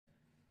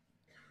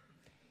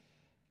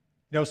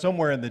You know,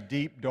 somewhere in the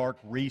deep, dark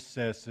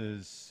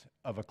recesses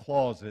of a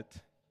closet,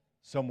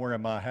 somewhere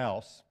in my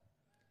house,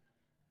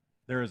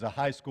 there is a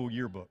high school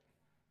yearbook.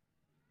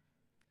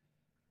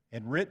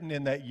 And written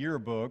in that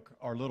yearbook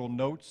are little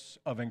notes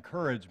of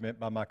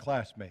encouragement by my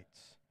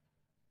classmates.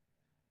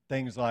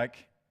 Things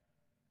like,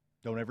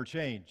 don't ever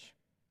change.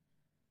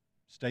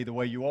 Stay the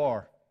way you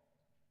are.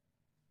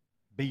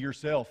 Be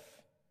yourself.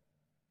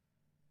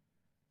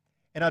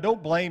 And I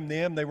don't blame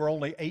them. They were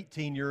only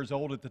 18 years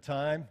old at the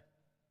time.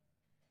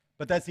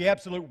 But that's the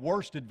absolute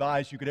worst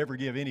advice you could ever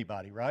give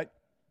anybody, right?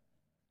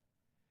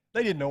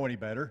 They didn't know any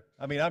better.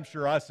 I mean, I'm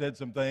sure I said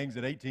some things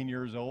at 18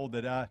 years old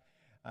that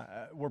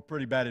were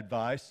pretty bad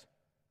advice.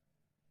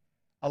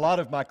 A lot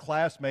of my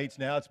classmates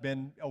now, it's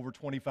been over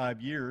 25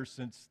 years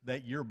since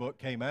that yearbook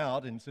came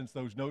out and since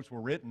those notes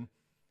were written.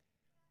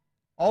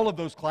 All of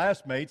those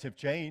classmates have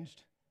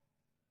changed.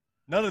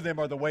 None of them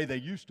are the way they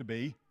used to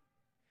be.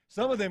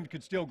 Some of them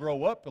could still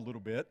grow up a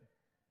little bit.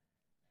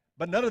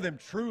 But none of them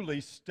truly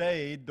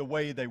stayed the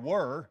way they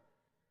were,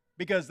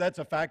 because that's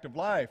a fact of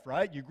life,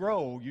 right? You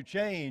grow, you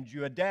change,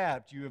 you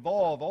adapt, you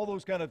evolve, all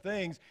those kind of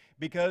things,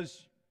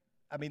 because,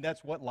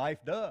 that's what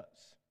life does.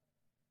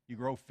 You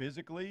grow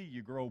physically,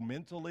 you grow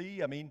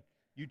mentally,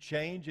 you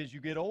change as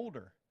you get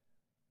older.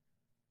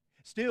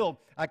 Still,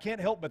 I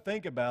can't help but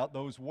think about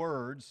those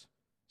words,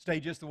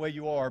 stay just the way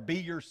you are, be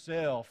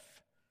yourself,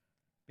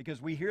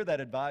 because we hear that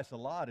advice a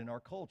lot in our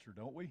culture,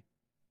 don't we?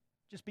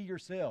 Just be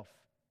yourself.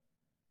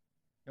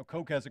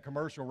 Coke has a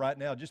commercial right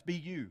now, just be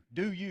you,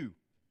 do you.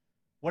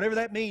 Whatever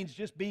that means,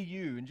 just be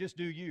you and just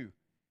do you.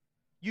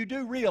 You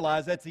do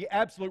realize that's the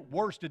absolute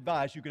worst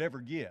advice you could ever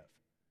give.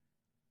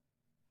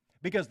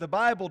 Because the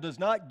Bible does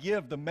not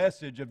give the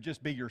message of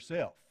just be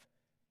yourself.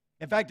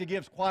 In fact, it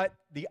gives quite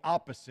the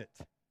opposite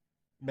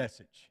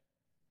message.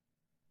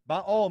 By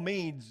all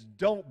means,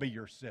 don't be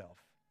yourself.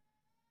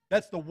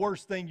 That's the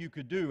worst thing you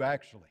could do,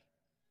 actually.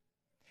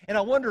 And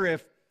I wonder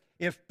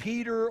if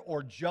Peter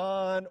or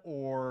John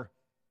or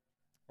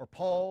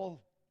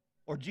Paul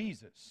or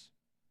Jesus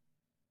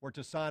were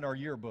to sign our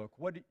yearbook,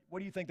 what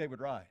do you think they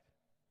would write?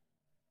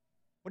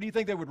 What do you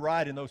think they would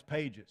write in those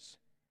pages?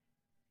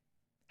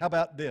 How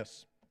about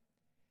this?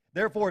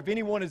 Therefore, if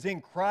anyone is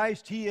in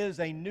Christ, he is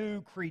a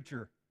new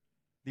creature.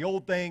 The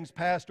old things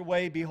passed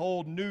away.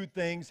 Behold, new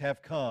things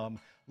have come.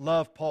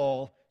 Love,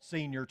 Paul,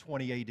 Senior,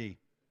 20 AD.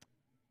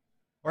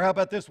 Or how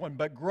about this one?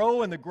 But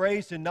grow in the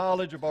grace and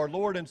knowledge of our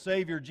Lord and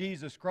Savior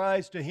Jesus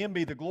Christ. To Him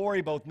be the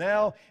glory both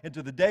now and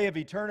to the day of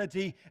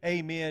eternity.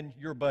 Amen.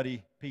 Your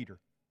buddy, Peter.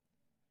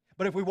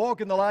 But if we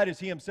walk in the light as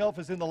He Himself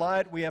is in the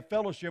light, we have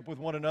fellowship with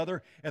one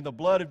another, and the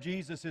blood of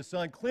Jesus, His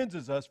Son,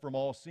 cleanses us from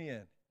all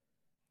sin.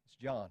 It's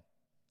John.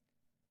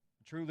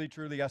 Truly,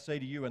 truly, I say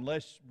to you,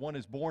 unless one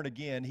is born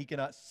again, he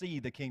cannot see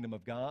the kingdom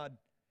of God.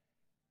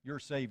 Your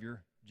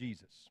Savior,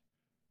 Jesus.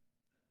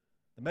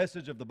 The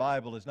message of the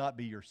Bible is not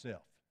be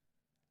yourself.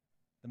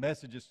 The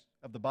message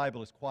of the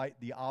Bible is quite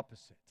the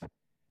opposite.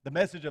 The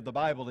message of the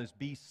Bible is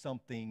be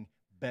something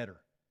better.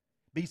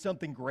 Be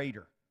something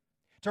greater.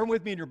 Turn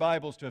with me in your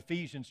Bibles to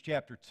Ephesians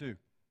chapter 2.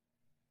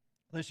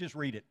 Let's just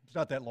read it. It's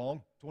not that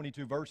long,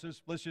 22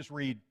 verses. Let's just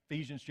read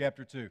Ephesians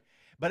chapter 2.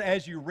 But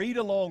as you read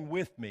along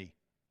with me,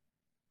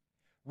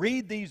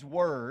 read these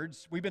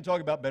words. We've been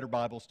talking about better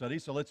Bible study,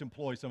 so let's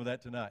employ some of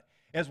that tonight.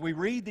 As we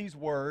read these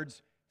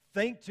words,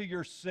 think to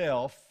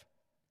yourself,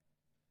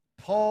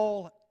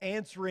 Paul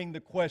answering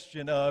the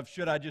question of,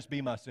 should I just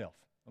be myself?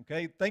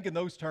 Okay, think in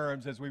those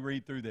terms as we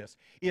read through this.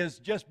 Is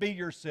just be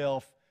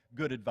yourself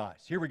good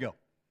advice? Here we go.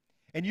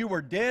 And you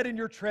were dead in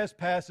your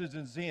trespasses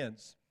and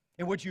sins,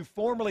 in which you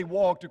formerly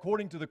walked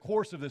according to the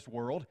course of this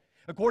world,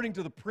 according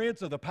to the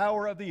prince of the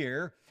power of the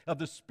air, of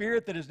the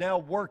spirit that is now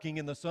working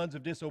in the sons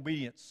of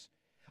disobedience.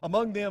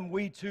 Among them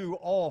we too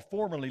all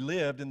formerly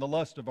lived in the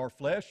lust of our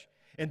flesh,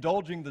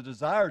 indulging the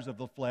desires of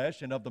the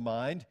flesh and of the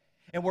mind,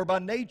 and were by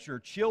nature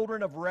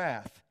children of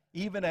wrath,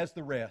 even as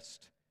the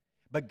rest.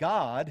 But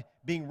God,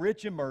 being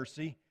rich in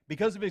mercy,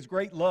 because of His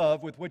great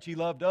love with which He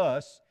loved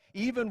us,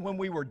 even when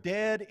we were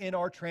dead in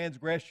our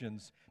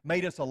transgressions,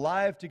 made us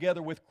alive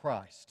together with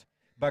Christ.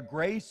 By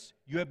grace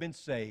you have been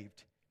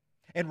saved,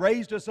 and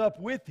raised us up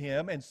with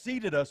Him and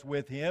seated us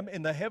with Him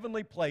in the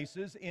heavenly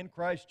places in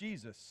Christ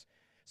Jesus,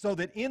 so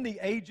that in the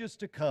ages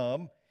to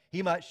come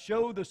He might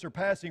show the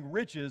surpassing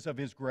riches of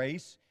His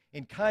grace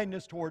in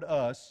kindness toward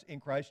us in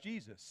Christ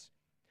Jesus.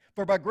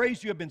 For by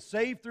grace you have been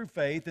saved through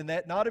faith, and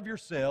that not of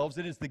yourselves,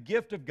 it is the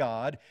gift of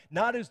God,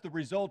 not as the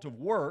result of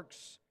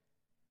works,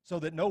 so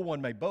that no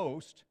one may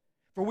boast.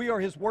 For we are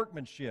His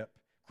workmanship,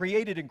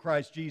 created in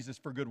Christ Jesus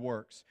for good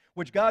works,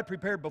 which God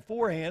prepared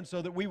beforehand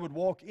so that we would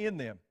walk in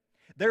them.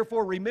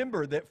 Therefore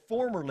remember that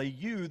formerly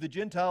you, the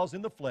Gentiles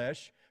in the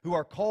flesh, who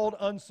are called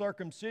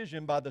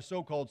uncircumcision by the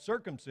so-called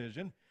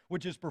circumcision,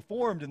 which is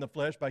performed in the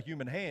flesh by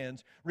human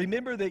hands,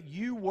 remember that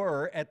you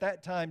were at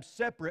that time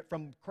separate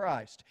from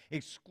Christ,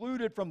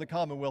 excluded from the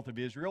commonwealth of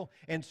Israel,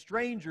 and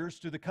strangers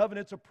to the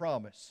covenants of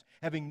promise,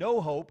 having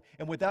no hope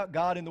and without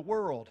God in the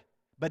world.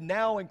 But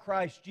now in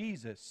Christ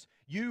Jesus,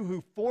 you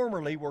who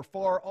formerly were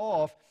far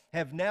off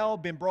have now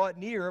been brought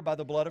near by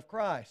the blood of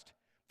Christ.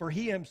 For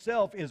he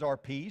himself is our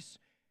peace,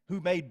 who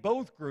made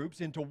both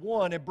groups into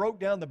one and broke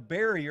down the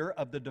barrier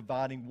of the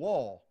dividing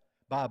wall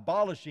by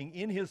abolishing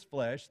in his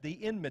flesh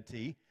the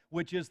enmity,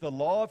 which is the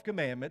law of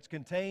commandments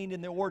contained in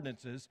the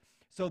ordinances,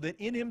 so that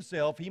in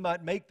himself he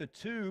might make the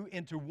two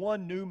into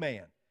one new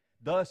man,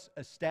 thus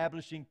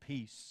establishing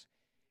peace,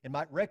 and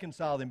might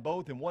reconcile them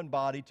both in one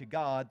body to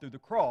God through the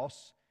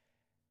cross,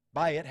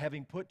 by it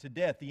having put to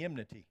death the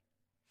enmity.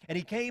 And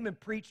he came and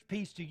preached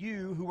peace to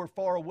you who were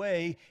far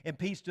away, and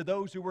peace to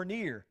those who were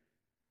near.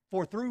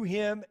 For through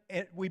him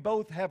we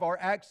both have our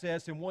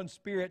access in one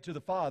Spirit to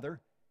the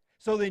Father.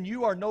 So then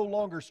you are no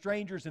longer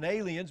strangers and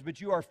aliens, but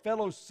you are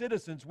fellow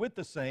citizens with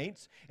the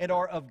saints and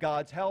are of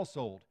God's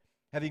household,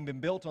 having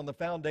been built on the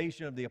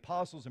foundation of the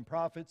apostles and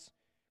prophets,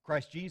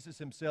 Christ Jesus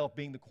himself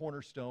being the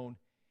cornerstone,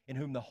 in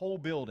whom the whole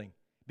building,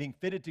 being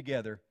fitted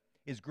together,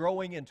 is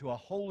growing into a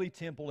holy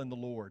temple in the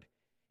Lord,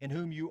 in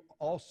whom you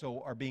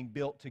also are being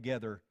built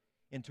together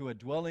into a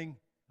dwelling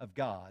of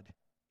God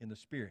in the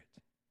Spirit.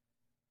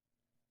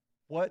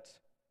 What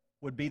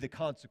would be the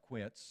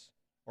consequence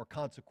or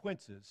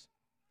consequences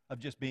of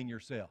just being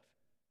yourself?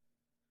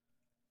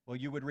 Well,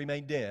 you would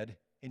remain dead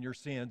in your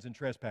sins and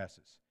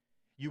trespasses.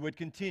 You would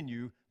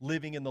continue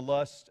living in the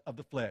lust of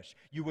the flesh.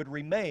 You would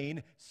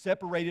remain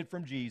separated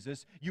from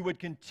Jesus. You would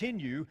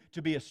continue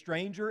to be a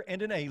stranger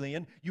and an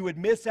alien. You would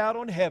miss out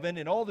on heaven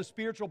and all the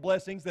spiritual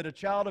blessings that a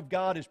child of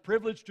God is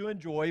privileged to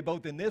enjoy,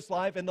 both in this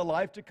life and the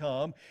life to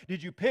come.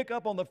 Did you pick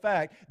up on the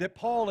fact that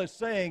Paul is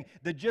saying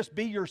that just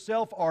be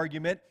yourself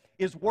argument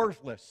is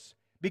worthless?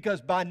 Because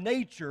by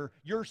nature,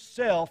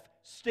 yourself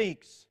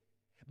stinks.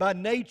 By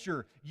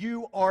nature,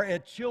 you are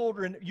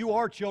children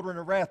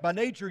of wrath. By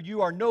nature,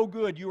 you are no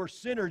good. You are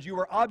sinners. You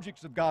are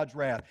objects of God's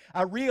wrath.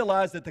 I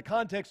realize that the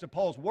context of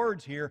Paul's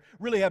words here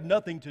really have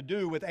nothing to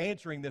do with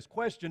answering this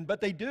question, but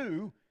they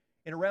do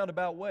in a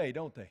roundabout way,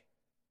 don't they?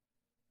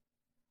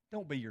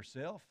 Don't be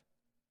yourself.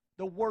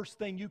 The worst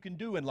thing you can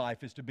do in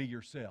life is to be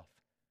yourself.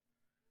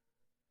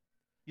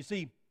 You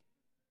see,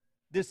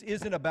 this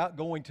isn't about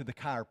going to the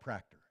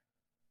chiropractor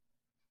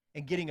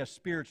and getting a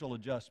spiritual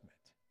adjustment.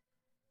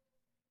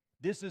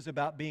 This is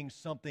about being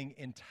something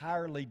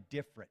entirely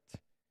different,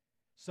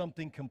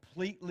 something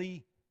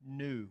completely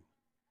new.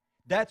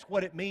 That's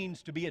what it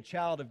means to be a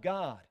child of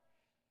God.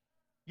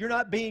 You're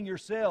not being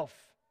yourself.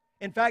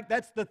 In fact,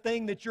 that's the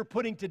thing that you're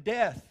putting to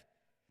death.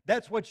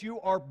 That's what you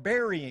are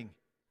burying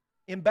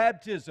in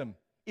baptism,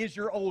 is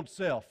your old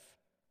self,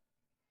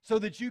 so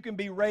that you can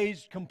be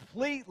raised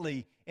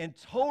completely and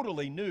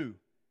totally new.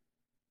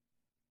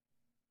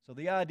 So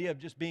the idea of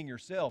just being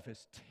yourself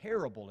is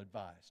terrible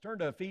advice. Turn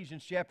to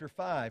Ephesians chapter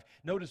 5.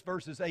 Notice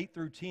verses 8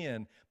 through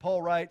 10.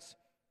 Paul writes,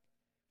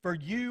 "For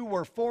you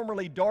were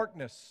formerly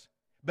darkness,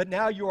 but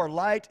now you are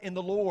light in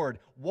the Lord.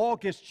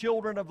 Walk as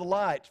children of the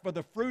light, for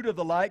the fruit of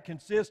the light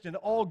consists in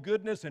all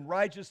goodness and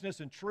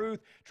righteousness and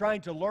truth,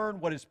 trying to learn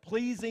what is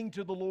pleasing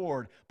to the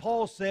Lord."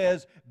 Paul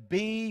says,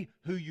 be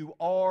who you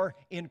are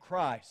in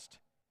Christ.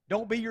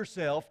 Don't be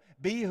yourself.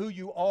 Be who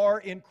you are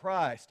in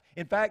Christ.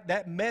 In fact,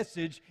 that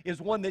message is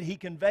one that he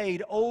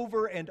conveyed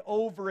over and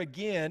over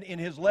again in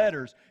his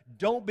letters.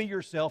 Don't be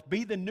yourself.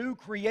 Be the new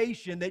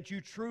creation that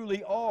you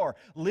truly are.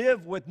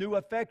 Live with new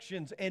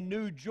affections and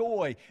new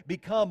joy.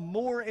 Become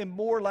more and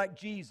more like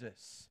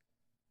Jesus.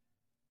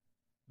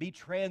 Be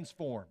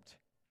transformed.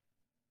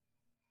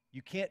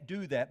 You can't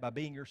do that by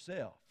being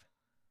yourself.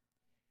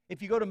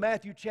 If you go to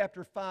Matthew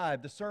chapter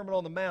 5, the Sermon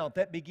on the Mount,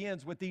 that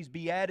begins with these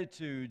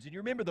Beatitudes. And you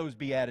remember those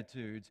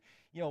Beatitudes,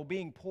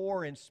 being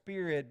poor in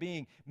spirit,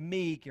 being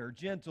meek or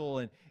gentle,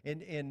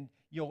 and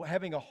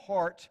having a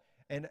heart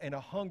and a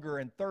hunger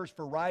and thirst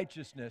for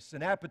righteousness,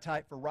 an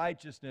appetite for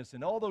righteousness,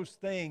 and all those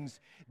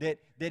things that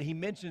he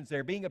mentions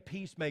there, being a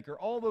peacemaker,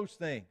 all those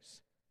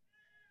things.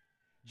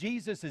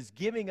 Jesus is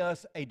giving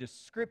us a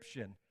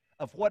description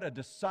of what a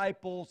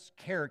disciple's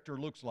character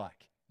looks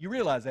like. You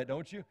realize that,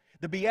 don't you?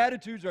 The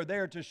Beatitudes are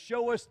there to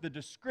show us the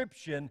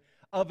description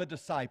of a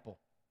disciple.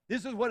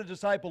 This is what a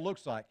disciple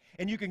looks like.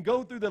 And you can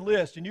go through the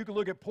list, and you can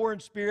look at poor in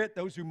spirit,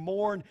 those who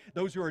mourn,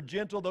 those who are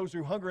gentle, those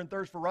who hunger and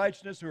thirst for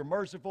righteousness, who are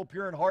merciful,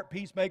 pure in heart,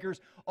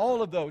 peacemakers,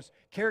 all of those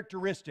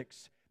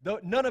characteristics.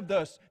 None of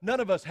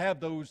us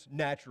have those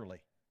naturally.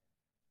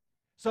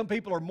 Some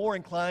people are more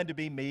inclined to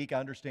be meek,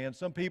 I understand.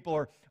 Some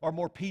people are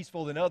more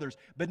peaceful than others.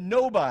 But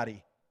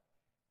nobody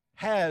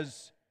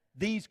has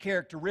these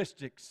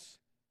characteristics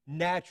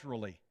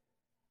naturally.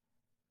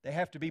 They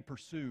have to be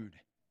pursued.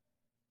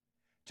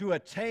 To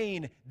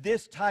attain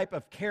this type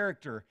of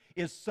character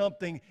is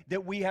something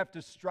that we have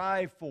to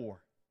strive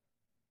for.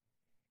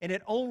 And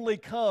it only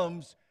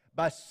comes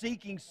by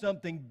seeking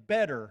something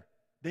better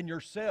than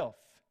yourself.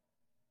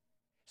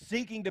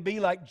 Seeking to be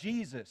like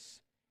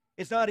Jesus.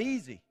 It's not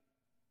easy,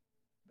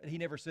 but he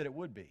never said it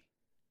would be.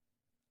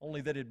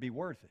 Only that it'd be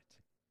worth it.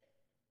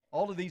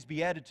 All of these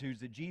Beatitudes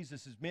that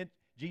Jesus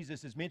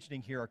is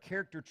mentioning here are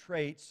character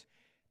traits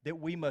that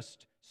we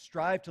must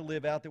strive to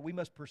live out, that we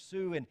must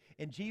pursue.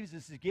 And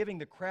Jesus is giving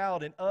the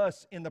crowd and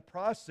us in the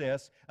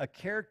process a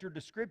character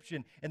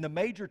description. And the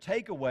major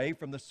takeaway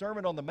from the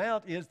Sermon on the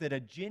Mount is that a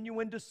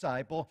genuine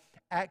disciple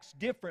acts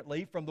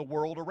differently from the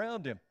world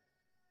around him.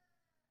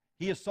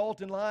 He is salt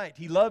and light.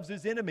 He loves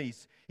his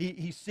enemies.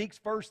 He seeks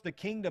first the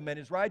kingdom and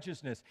his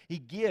righteousness. He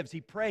gives,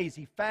 he prays,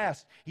 he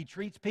fasts. He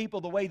treats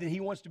people the way that he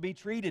wants to be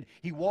treated.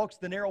 He walks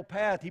the narrow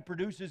path. He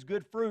produces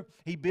good fruit.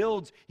 He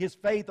builds his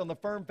faith on the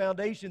firm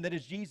foundation that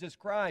is Jesus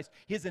Christ.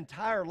 His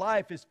entire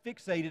life is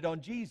fixated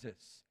on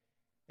Jesus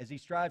as he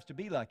strives to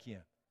be like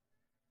him.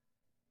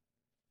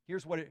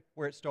 Here's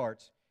where it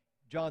starts.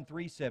 John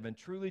 3:7,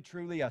 "Truly,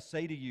 truly, I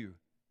say to you,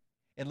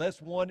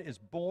 unless one is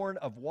born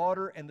of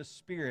water and the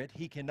Spirit,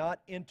 he cannot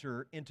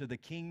enter into the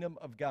kingdom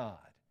of God."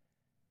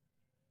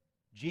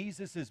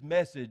 Jesus'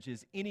 message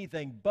is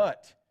anything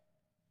but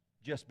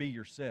just be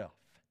yourself.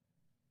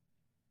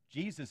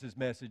 Jesus'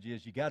 message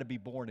is you got to be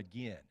born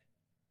again.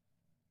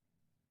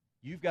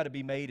 You've got to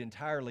be made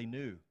entirely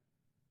new.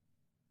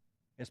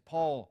 As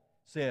Paul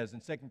says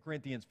in 2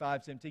 Corinthians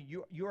 5:17,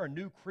 you're a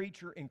new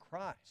creature in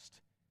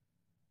Christ.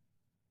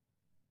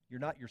 You're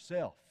not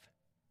yourself.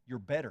 You're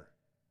better.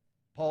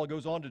 Paul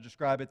goes on to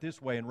describe it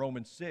this way in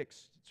Romans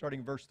 6, starting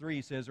in verse 3,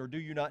 he says, "Or do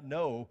you not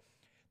know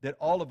that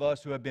all of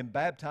us who have been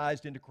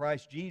baptized into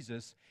Christ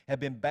Jesus have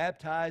been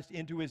baptized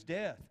into his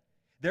death?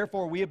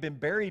 Therefore we have been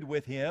buried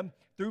with him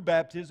through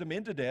baptism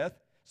into death,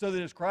 so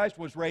that as Christ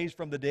was raised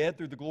from the dead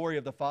through the glory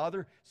of the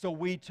Father, so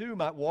we too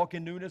might walk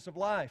in newness of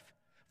life.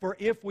 For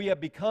if we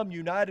have become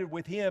united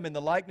with him in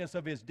the likeness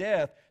of his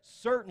death,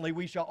 certainly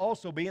we shall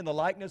also be in the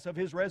likeness of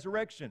his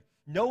resurrection.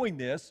 Knowing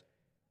this,"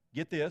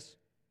 get this,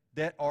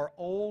 "that our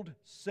old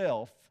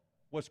self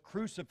was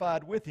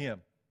crucified with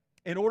him,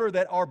 in order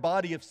that our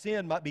body of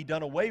sin might be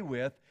done away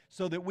with,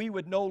 so that we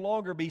would no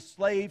longer be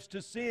slaves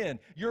to sin."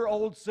 Your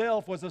old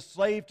self was a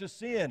slave to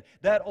sin.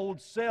 That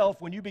old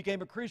self, when you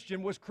became a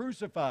Christian, was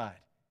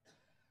crucified.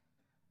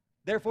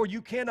 Therefore,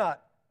 you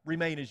cannot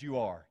remain as you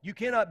are. You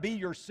cannot be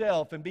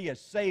yourself and be a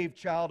saved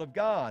child of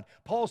God.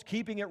 Paul's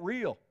keeping it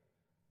real.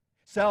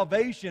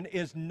 Salvation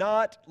is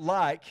not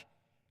like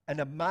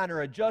a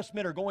minor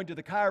adjustment or going to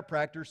the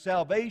chiropractor.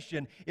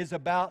 Salvation is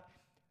about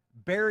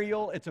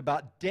burial, it's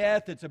about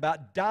death, it's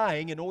about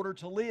dying in order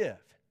to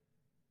live.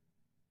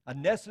 A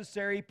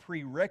necessary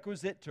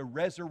prerequisite to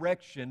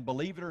resurrection,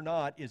 believe it or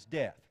not, is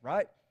death,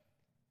 right?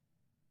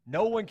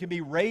 No one can be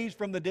raised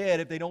from the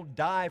dead if they don't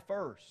die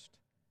first.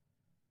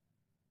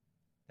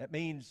 That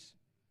means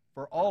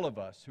for all of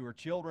us who are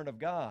children of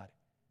God,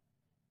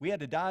 we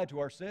had to die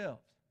to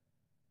ourselves.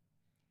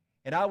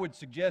 And I would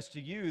suggest to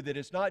you that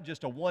it's not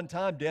just a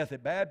one-time death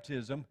at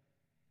baptism.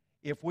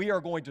 If we are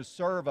going to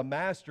serve a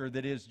master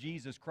that is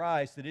Jesus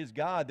Christ, that is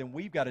God, then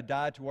we've got to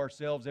die to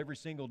ourselves every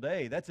single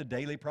day. That's a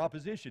daily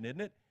proposition,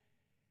 isn't it?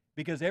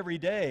 Because every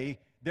day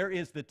there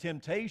is the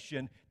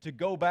temptation to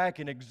go back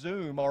and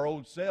exhume our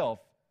old self,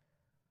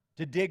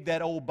 to dig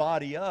that old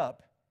body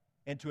up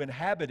and to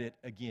inhabit it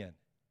again.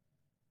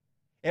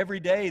 Every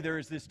day there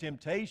is this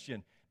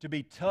temptation to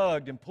be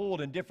tugged and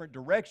pulled in different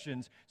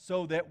directions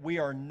so that we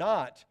are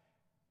not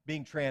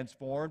being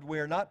transformed. We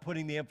are not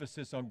putting the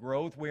emphasis on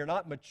growth. We are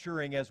not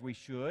maturing as we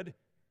should.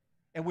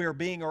 And we are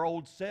being our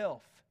old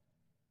self.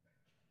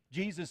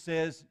 Jesus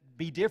says,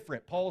 be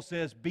different. Paul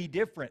says, be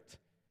different.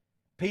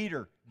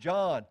 Peter,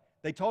 John,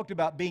 they talked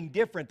about being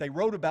different. They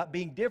wrote about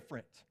being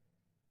different.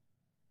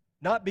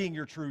 Not being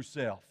your true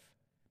self,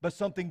 but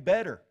something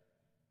better.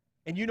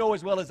 And you know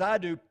as well as I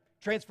do,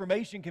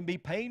 transformation can be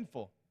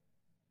painful.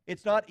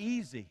 It's not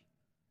easy.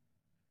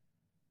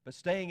 But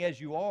staying as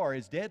you are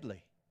is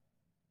deadly.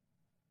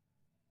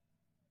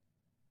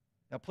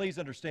 Now, please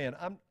understand,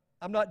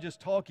 I'm not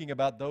just talking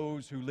about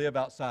those who live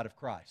outside of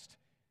Christ.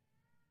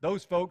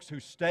 Those folks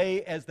who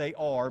stay as they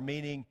are,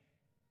 meaning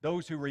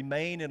those who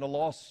remain in a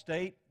lost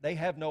state, they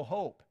have no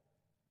hope.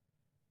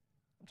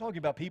 I'm talking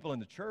about people in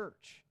the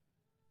church.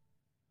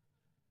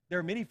 There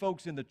are many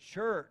folks in the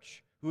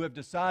church who have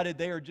decided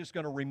they are just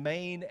going to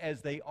remain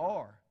as they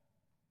are.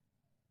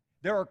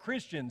 There are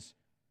Christians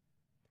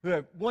who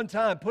have one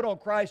time put on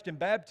Christ in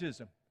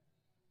baptism.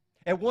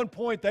 At one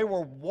point, they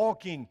were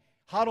walking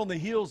hot on the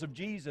heels of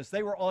Jesus.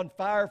 They were on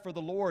fire for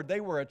the Lord. They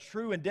were a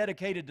true and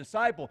dedicated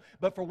disciple.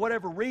 But for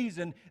whatever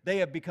reason, they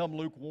have become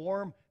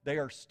lukewarm. They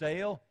are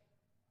stale.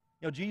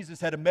 You know,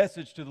 Jesus had a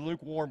message to the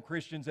lukewarm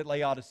Christians at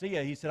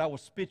Laodicea. He said, I will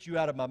spit you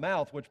out of my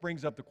mouth, which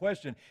brings up the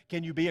question,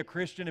 can you be a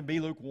Christian and be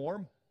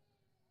lukewarm?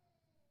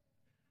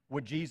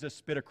 Would Jesus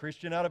spit a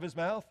Christian out of his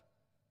mouth?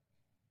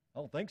 I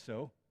don't think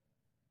so.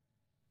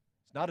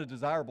 It's not a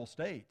desirable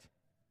state.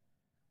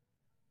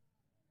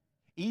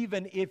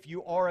 Even if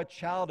you are a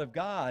child of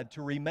God,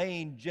 to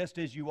remain just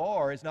as you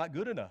are is not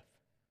good enough.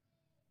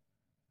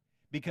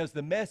 Because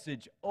the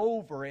message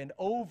over and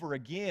over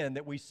again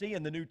that we see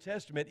in the New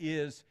Testament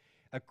is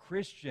a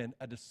Christian,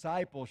 a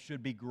disciple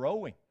should be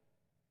growing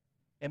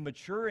and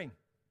maturing.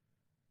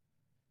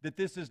 That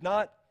this is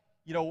not,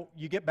 you know,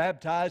 you get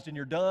baptized and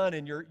you're done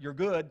and you're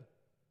good.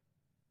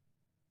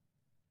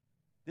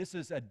 This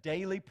is a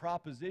daily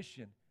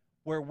proposition.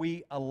 where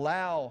we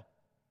allow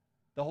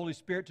the Holy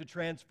Spirit to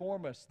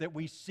transform us, that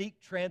we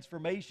seek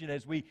transformation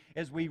as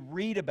we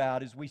read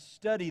about, as we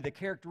study the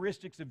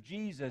characteristics of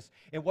Jesus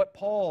and what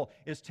Paul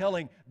is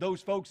telling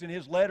those folks in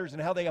his letters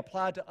and how they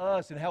apply to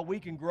us and how we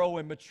can grow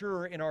and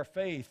mature in our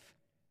faith.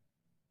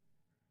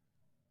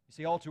 You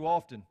see, all too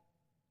often,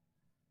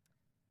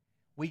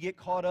 we get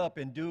caught up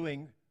in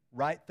doing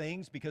right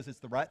things because it's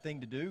the right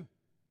thing to do.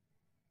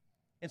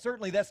 And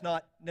certainly that's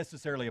not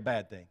necessarily a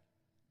bad thing.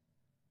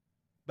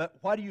 But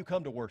why do you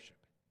come to worship?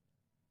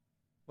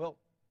 Well,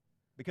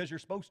 because you're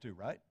supposed to,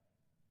 right?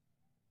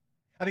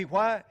 I mean,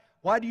 why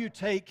do you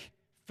take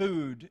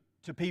food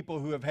to people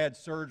who have had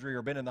surgery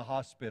or been in the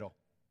hospital?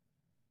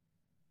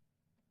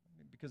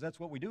 Because that's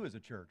what we do as a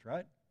church,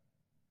 right?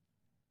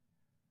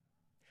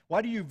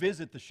 Why do you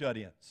visit the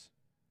shut-ins?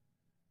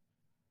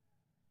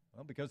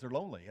 Well, because they're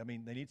lonely. I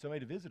mean, they need somebody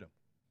to visit them.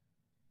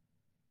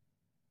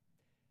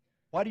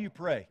 Why do you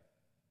pray?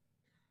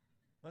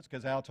 Well, that's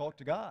because I'll talk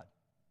to God.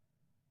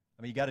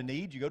 I mean, you got a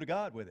need, you go to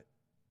God with it.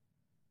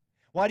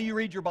 Why do you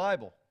read your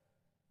Bible?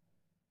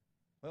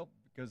 Well,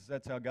 because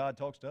that's how God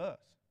talks to us.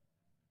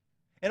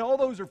 And all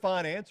those are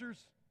fine answers.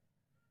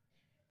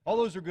 All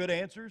those are good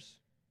answers.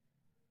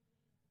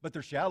 But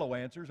they're shallow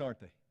answers,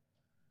 aren't they?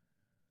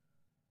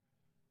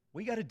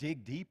 We got to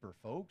dig deeper,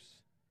 folks.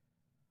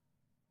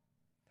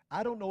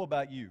 I don't know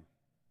about you,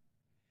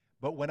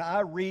 but when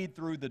I read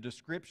through the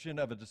description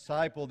of a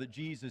disciple that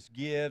Jesus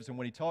gives, and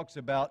when he talks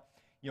about,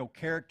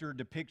 character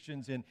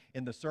depictions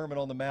in the Sermon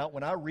on the Mount,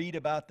 when I read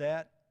about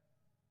that,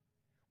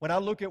 when I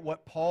look at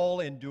what Paul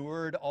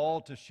endured all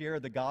to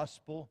share the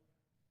gospel,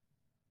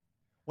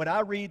 when I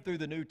read through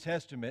the New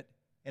Testament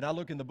and I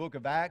look in the book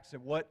of Acts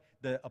at what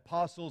the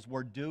apostles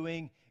were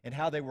doing and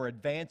how they were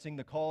advancing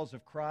the cause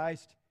of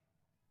Christ,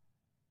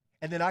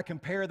 and then I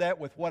compare that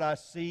with what I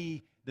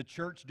see the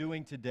church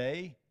doing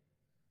today,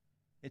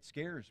 it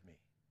scares me.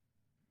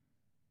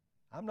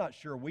 I'm not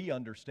sure we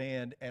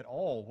understand at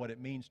all what it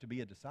means to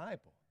be a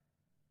disciple.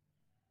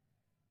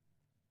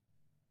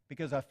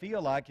 Because I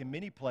feel like in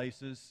many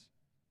places,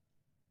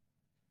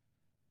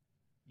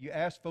 you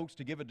ask folks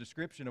to give a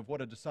description of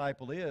what a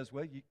disciple is.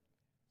 Well,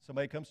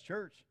 somebody comes to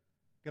church.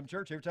 Come to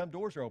church every time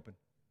doors are open.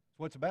 That's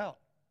what it's about.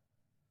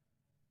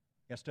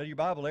 You got to study your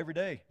Bible every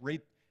day.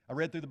 I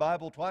read through the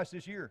Bible twice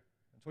this year.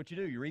 That's what you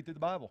do. You read through the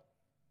Bible.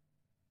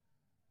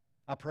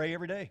 I pray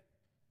every day.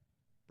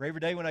 Pray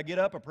every day when I get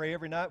up. I pray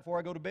every night before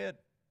I go to bed.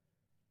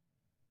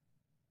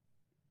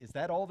 Is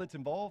that all that's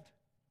involved?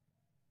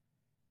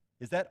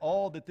 Is that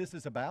all that this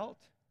is about?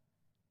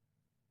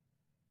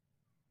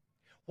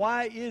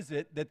 Why is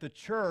it that the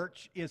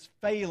church is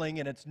failing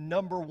in its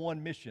number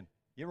one mission?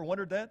 You ever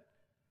wondered that?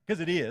 Because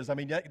it is. I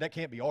mean, that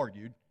can't be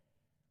argued.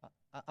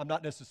 I'm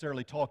not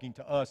necessarily talking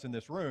to us in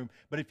this room,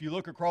 but if you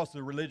look across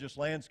the religious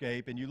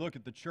landscape and you look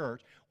at the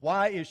church,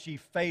 why is she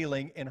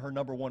failing in her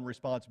number one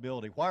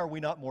responsibility? Why are we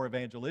not more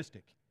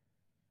evangelistic?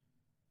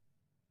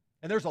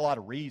 And there's a lot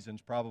of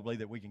reasons probably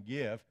that we can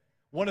give.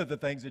 One of the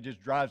things that just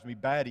drives me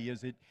batty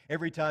is that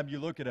every time you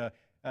look at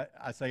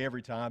I say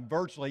every time,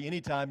 virtually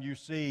any time you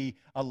see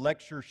a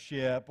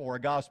lectureship or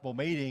a gospel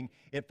meeting,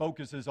 it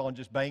focuses on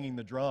just banging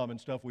the drum and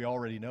stuff we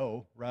already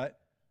know, right?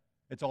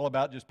 It's all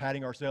about just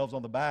patting ourselves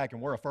on the back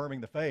and we're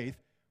affirming the faith.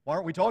 Why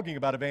aren't we talking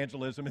about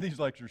evangelism in these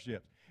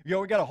lectureships? We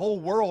got a whole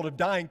world of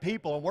dying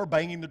people and we're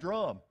banging the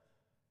drum.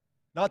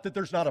 Not that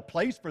there's not a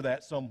place for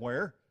that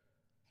somewhere,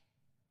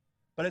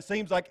 but it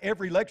seems like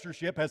every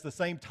lectureship has the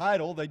same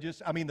title.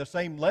 The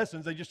same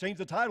lessons, they just change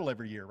the title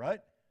every year,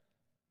 right?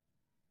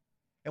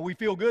 And we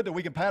feel good that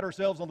we can pat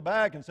ourselves on the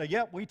back and say,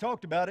 yep, we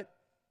talked about it.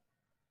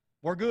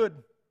 We're good.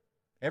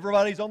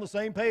 Everybody's on the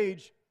same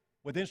page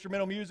with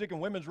instrumental music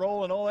and women's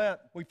role and all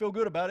that. We feel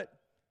good about it.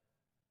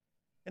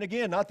 And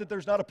again, not that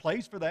there's not a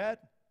place for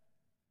that.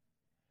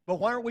 But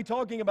why aren't we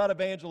talking about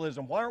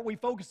evangelism? Why aren't we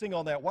focusing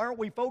on that? Why aren't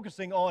we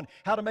focusing on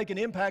how to make an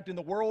impact in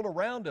the world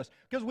around us?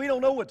 Because we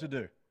don't know what to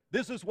do.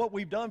 This is what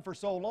we've done for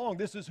so long.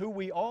 This is who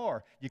we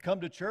are. You come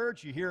to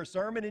church, you hear a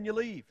sermon, and you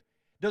leave.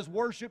 Does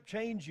worship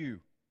change you?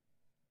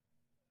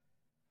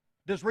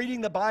 Does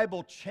reading the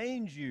Bible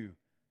change you?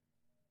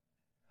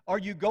 Are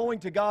you going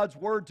to God's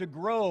Word to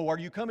grow? Are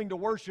you coming to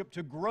worship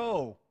to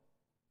grow?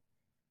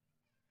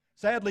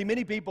 Sadly,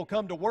 many people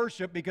come to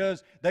worship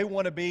because they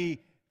want to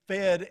be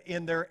fed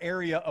in their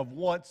area of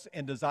wants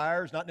and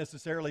desires, not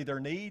necessarily their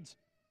needs.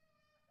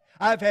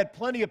 I've had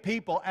plenty of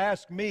people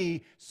ask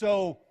me,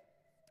 so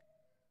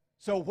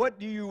what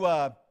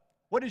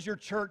does your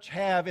church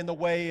have in the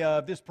way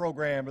of this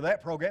program or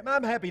that program?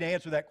 I'm happy to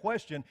answer that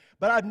question,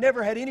 but I've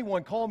never had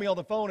anyone call me on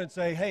the phone and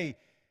say, hey,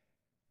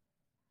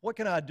 what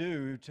can I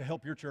do to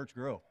help your church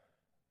grow?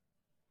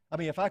 I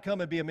mean, if I come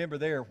and be a member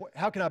there,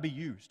 how can I be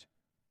used?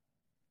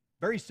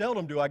 Very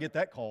seldom do I get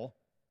that call.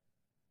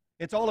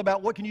 It's all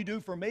about what can you do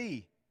for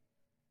me?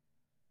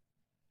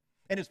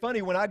 And it's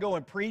funny, when I go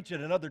and preach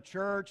at another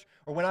church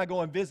or when I go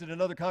and visit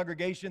another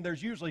congregation,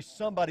 there's usually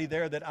somebody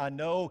there that I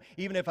know.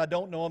 Even if I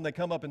don't know them, they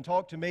come up and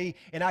talk to me,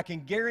 and I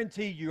can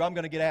guarantee you I'm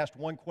going to get asked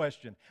one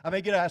question. I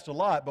may get asked a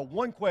lot, but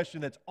one question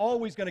that's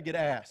always going to get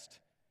asked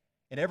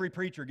And every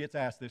preacher gets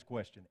asked this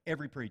question,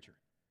 every preacher.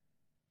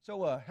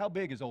 So how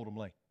big is Oldham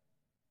Lane?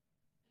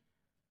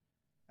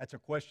 That's a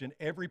question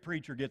every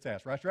preacher gets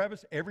asked, right,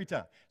 Travis? Every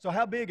time. So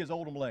how big is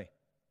Oldham Lane?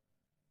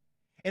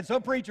 And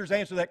some preachers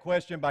answer that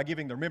question by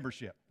giving their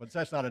membership, but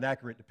that's not an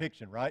accurate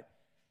depiction, right?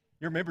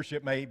 Your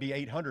membership may be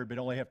 800, but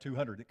only have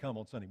 200 that come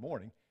on Sunday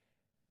morning.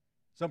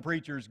 Some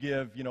preachers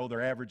give,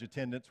 their average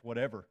attendance,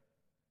 whatever.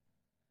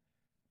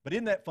 But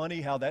isn't that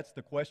funny how that's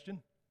the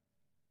question?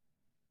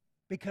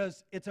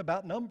 Because it's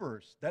about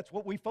numbers. That's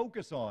what we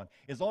focus on.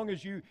 As long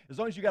as you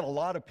got a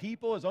lot of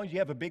people, as long as you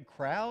have a big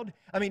crowd.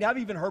 I mean, I've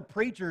even heard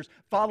preachers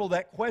follow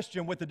that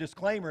question with a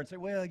disclaimer and say,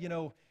 well,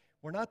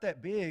 we're not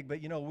that big, but,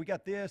 we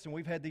got this and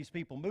we've had these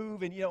people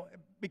move. And,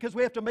 because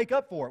we have to make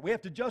up for it. We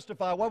have to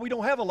justify why we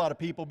don't have a lot of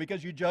people,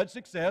 because you judge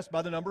success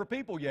by the number of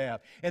people you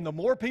have. And the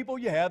more people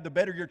you have, the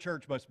better your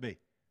church must be.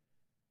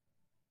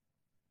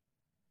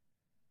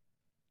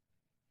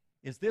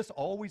 Is this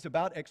always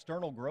about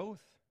external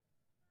growth?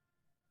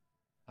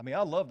 I mean,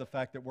 I love the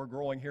fact that we're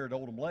growing here at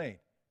Oldham Lane.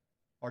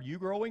 Are you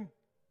growing?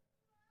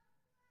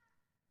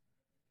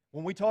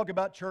 When we talk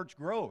about church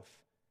growth,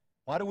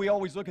 why do we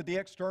always look at the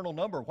external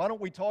number? Why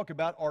don't we talk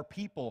about our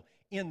people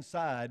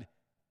inside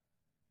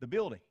the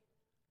building?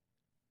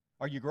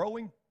 Are you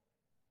growing?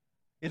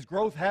 Is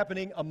growth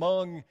happening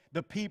among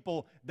the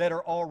people that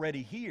are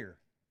already here?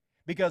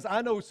 Because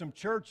I know some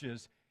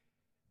churches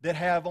that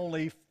have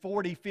only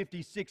 40,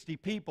 50, 60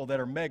 people that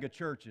are mega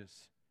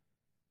churches,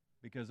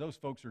 because those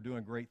folks are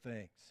doing great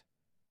things.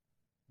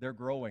 They're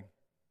growing.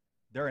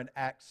 They're an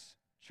Acts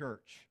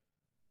church.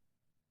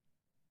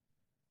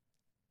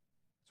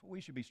 That's what we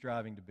should be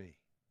striving to be.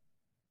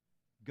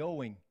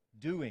 Going,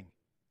 doing,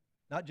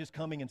 not just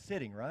coming and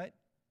sitting, right?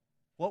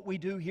 What we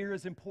do here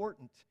is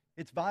important.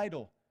 It's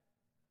vital.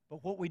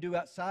 But what we do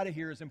outside of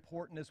here is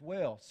important as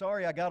well.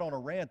 Sorry I got on a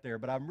rant there,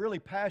 but I'm really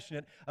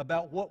passionate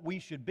about what we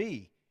should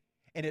be.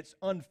 And it's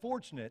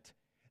unfortunate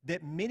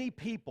that many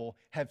people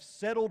have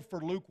settled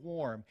for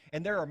lukewarm.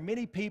 And there are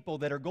many people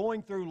that are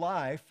going through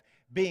life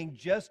being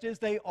just as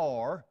they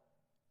are,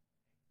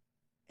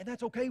 and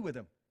that's okay with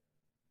them.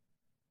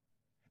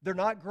 They're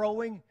not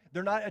growing.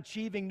 They're not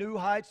achieving new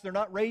heights. They're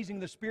not raising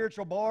the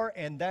spiritual bar,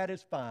 and that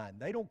is fine.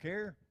 They don't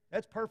care.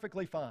 That's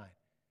perfectly fine.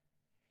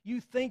 You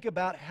think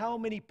about how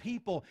many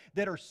people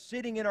that are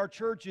sitting in our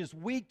churches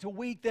week to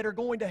week that are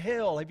going to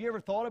hell. Have you ever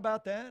thought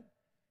about that?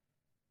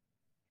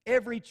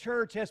 Every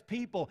church has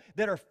people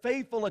that are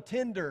faithful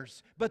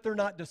attenders, but they're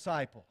not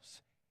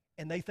disciples,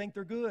 and they think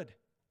they're good.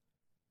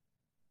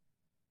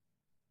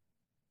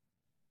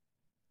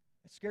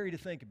 It's scary to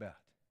think about.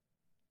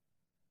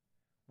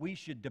 We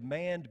should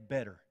demand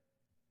better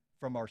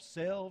from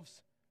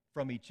ourselves,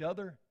 from each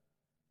other,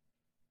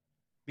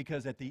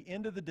 because at the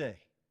end of the day,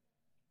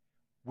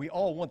 we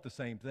all want the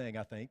same thing,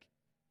 I think.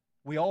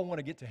 We all want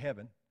to get to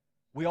heaven.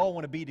 We all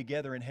want to be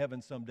together in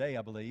heaven someday,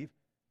 I believe.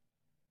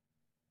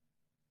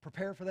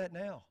 Prepare for that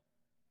now.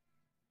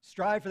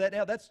 Strive for that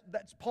now. That's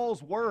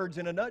Paul's words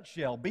in a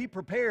nutshell. Be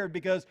prepared,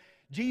 because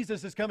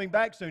Jesus is coming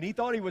back soon. He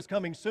thought he was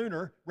coming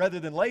sooner rather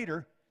than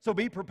later, so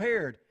be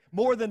prepared.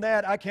 More than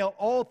that, I count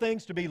all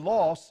things to be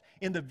lost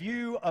in the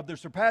view of the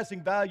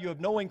surpassing value of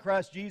knowing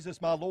Christ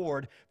Jesus my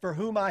Lord, for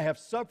whom I have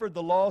suffered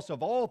the loss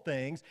of all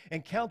things,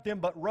 and count them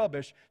but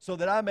rubbish, so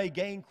that I may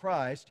gain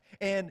Christ,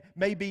 and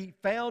may be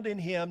found in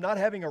Him, not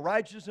having a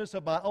righteousness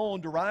of my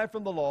own derived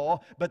from the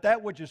law, but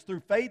that which is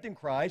through faith in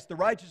Christ, the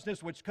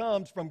righteousness which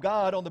comes from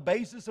God on the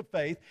basis of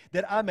faith,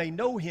 that I may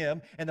know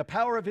Him, and the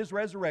power of His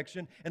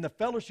resurrection, and the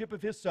fellowship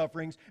of His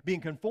sufferings, being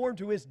conformed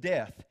to His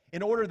death,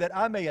 in order that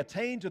I may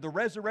attain to the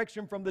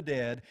resurrection from the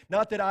dead.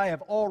 Not that I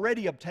have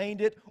already obtained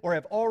it or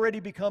have already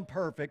become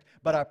perfect,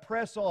 but I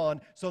press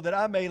on, so that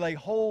I may lay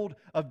hold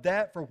of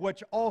that for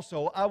which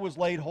also I was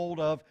laid hold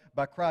of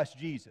by Christ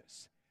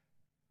Jesus.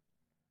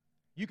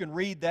 You can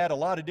read that a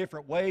lot of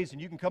different ways, and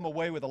you can come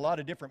away with a lot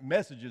of different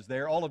messages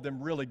there, all of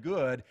them really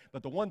good.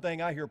 But the one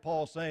thing I hear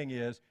Paul saying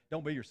is,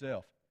 don't be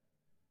yourself.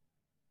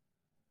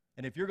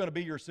 And if you're going to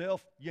be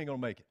yourself, you ain't going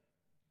to make it.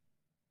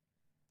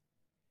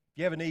 If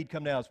you have a need,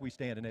 come now as we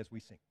stand and as we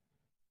sing.